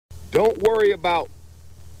Don't worry about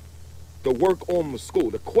the work on the school.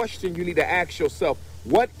 The question you need to ask yourself,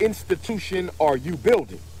 what institution are you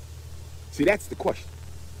building? See, that's the question.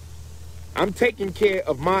 I'm taking care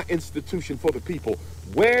of my institution for the people.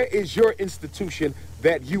 Where is your institution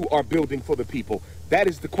that you are building for the people? That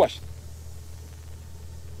is the question.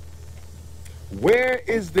 Where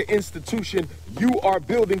is the institution you are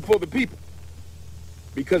building for the people?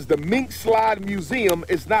 Because the Mink Slide Museum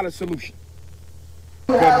is not a solution.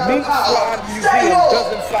 The Mink Slide Museum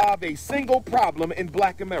doesn't solve a single problem in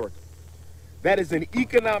Black America. That is an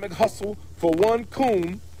economic hustle for one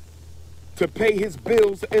Coon to pay his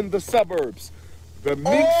bills in the suburbs. The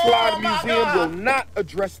Mink Slide Museum will not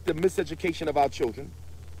address the miseducation of our children.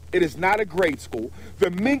 It is not a grade school.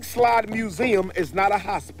 The Mink Slide Museum is not a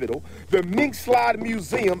hospital. The Mink Slide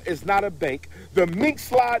Museum is not a bank. The Mink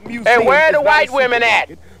Slide Museum and where are the is white not a women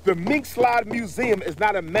at? The Mink Slide Museum is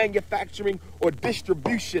not a manufacturing or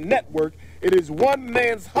distribution network. It is one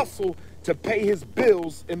man's hustle to pay his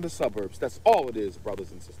bills in the suburbs. That's all it is,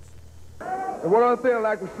 brothers and sisters. And one other thing I'd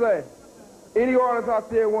like to say, any artist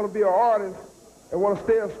out there want to be an artist and want to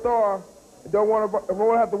stay a star, and don't want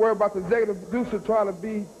to have to worry about the executive producer trying to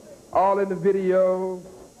be all in the videos,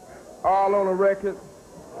 all on the record,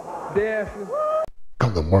 dancing.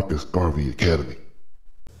 Come to Marcus Garvey Academy.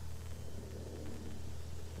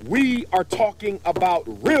 We are talking about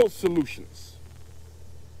real solutions.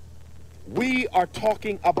 We are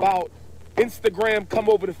talking about Instagram, come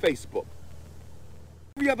over to Facebook.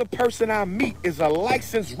 Every other person I meet is a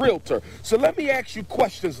licensed realtor. So let me ask you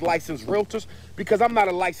questions, licensed realtors, because I'm not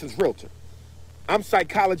a licensed realtor. I'm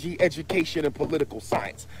psychology, education, and political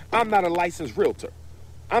science. I'm not a licensed realtor.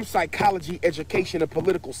 I'm psychology, education, and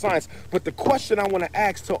political science. But the question I want to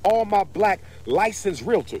ask to all my Black licensed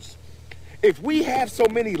realtors, if we have so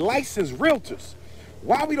many licensed realtors,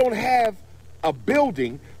 why we don't have a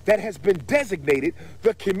building that has been designated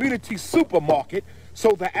the community supermarket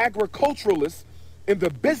so the agriculturalists and the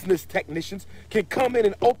business technicians can come in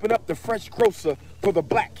and open up the fresh grocer for the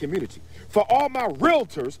Black community? For all my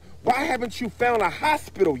realtors, why haven't you found a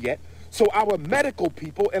hospital yet so our medical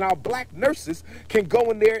people and our Black nurses can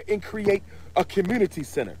go in there and create a community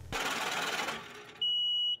center?